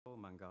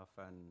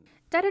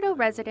Dededo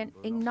resident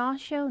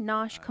Ignacio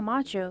Nash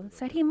Camacho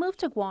said he moved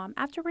to Guam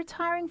after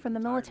retiring from the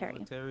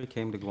military.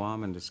 Came to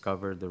Guam and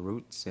discovered the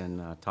roots in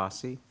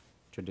TASI,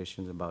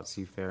 Traditions About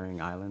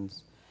Seafaring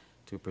Islands,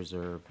 to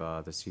preserve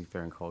the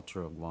seafaring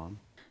culture of Guam.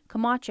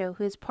 Camacho,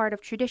 who is part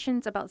of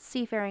Traditions About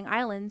Seafaring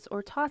Islands,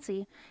 or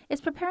TASI, is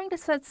preparing to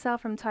set sail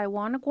from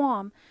Taiwan to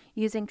Guam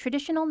using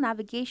traditional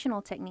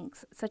navigational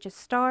techniques such as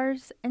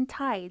stars and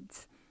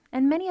tides.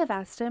 And many have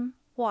asked him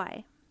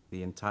why.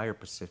 The entire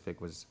Pacific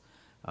was,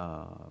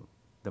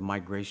 the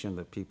migration of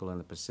the people in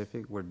the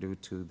Pacific were due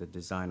to the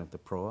design of the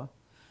proa,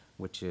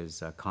 which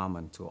is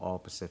common to all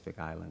Pacific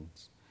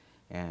islands.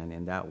 And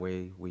in that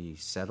way, we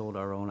settled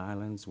our own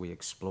islands, we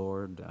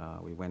explored,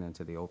 we went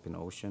into the open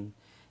ocean,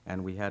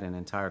 and we had an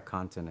entire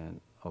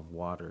continent of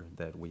water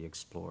that we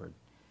explored.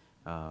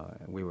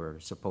 We were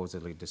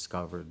supposedly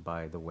discovered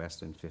by the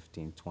West in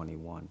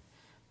 1521,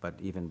 but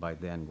even by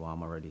then,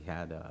 Guam already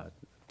had a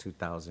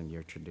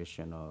 2,000-year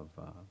tradition of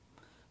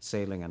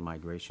sailing and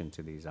migration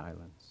to these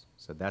islands.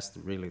 So that's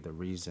really the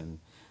reason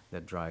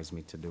that drives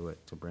me to do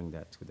it, to bring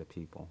that to the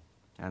people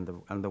and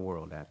the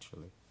world,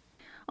 actually.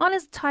 On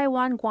his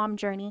Taiwan-Guam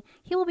journey,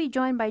 he will be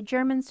joined by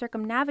German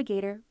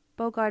circumnavigator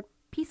Bogard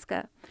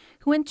Piska,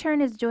 who in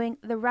turn is doing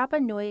the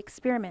Rapa Nui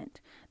experiment.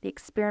 The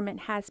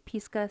experiment has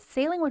Piska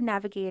sailing with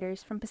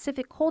navigators from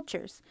Pacific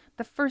cultures.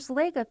 The first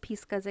leg of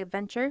Piska's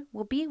adventure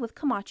will be with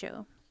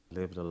Camacho.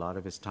 Lived a lot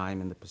of his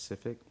time in the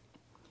Pacific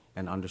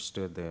and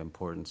understood the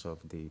importance of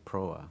the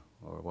proa,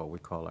 or what we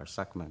call our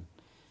sakman,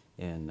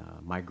 in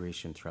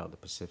migration throughout the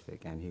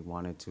Pacific. And he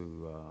wanted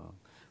to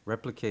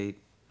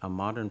replicate a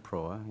modern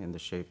proa in the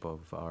shape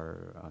of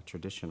our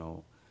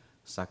traditional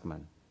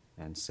sakman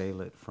and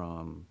sail it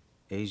from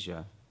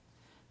Asia,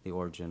 the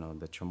origin of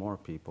the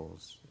Chamorro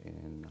peoples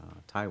in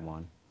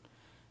Taiwan,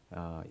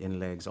 in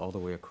legs all the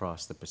way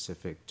across the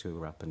Pacific to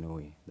Rapa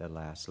Nui, the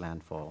last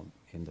landfall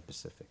in the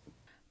Pacific.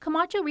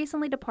 Camacho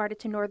recently departed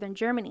to northern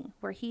Germany,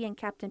 where he and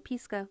Captain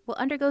Piska will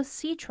undergo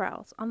sea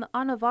trials on the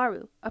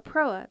Anavaru, a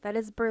proa that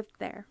is berthed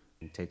there.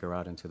 Take her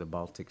out into the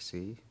Baltic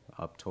Sea,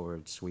 up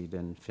towards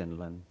Sweden,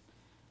 Finland,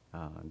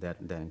 that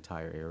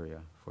entire area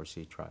for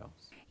sea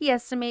trials. He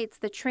estimates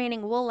the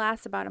training will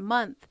last about a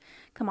month.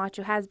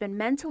 Camacho has been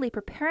mentally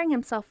preparing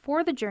himself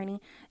for the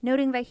journey,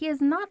 noting that he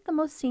is not the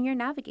most senior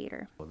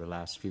navigator. For the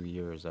last few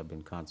years, I've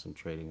been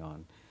concentrating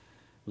on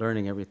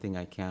learning everything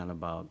I can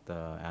about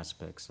the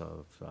aspects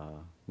of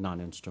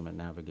non-instrument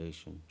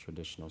navigation,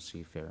 traditional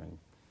seafaring,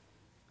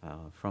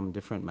 from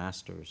different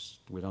masters.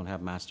 We don't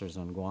have masters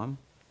on Guam,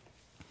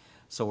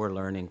 so we're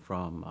learning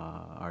from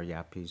our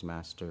Yapese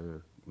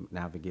master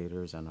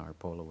navigators and our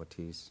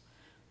Polowatese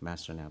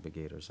master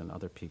navigators and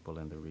other people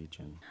in the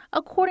region.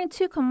 According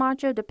to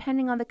Camacho,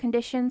 depending on the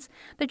conditions,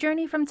 the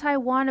journey from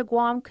Taiwan to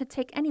Guam could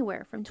take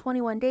anywhere from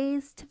 21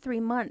 days to 3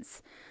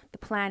 months. The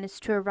plan is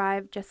to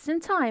arrive just in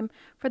time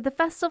for the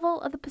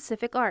Festival of the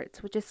Pacific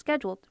Arts, which is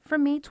scheduled for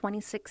May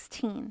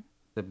 2016.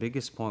 The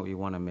biggest point we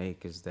want to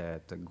make is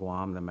that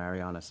Guam, the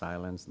Marianas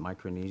Islands,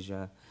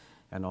 Micronesia,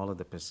 and all of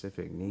the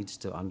Pacific needs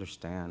to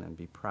understand and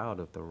be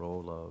proud of the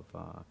role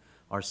of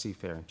our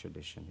seafaring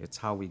tradition. It's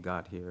how we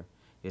got here.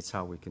 It's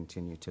how we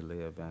continue to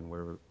live, and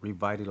we're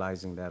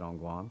revitalizing that on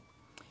Guam.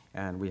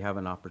 And we have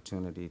an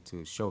opportunity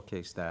to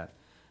showcase that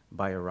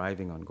by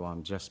arriving on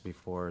Guam just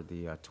before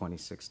the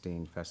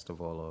 2016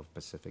 Festival of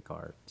Pacific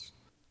Arts.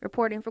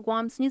 Reporting for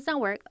Guam's News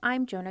Network,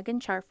 I'm Jonah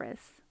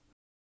Goncharfris.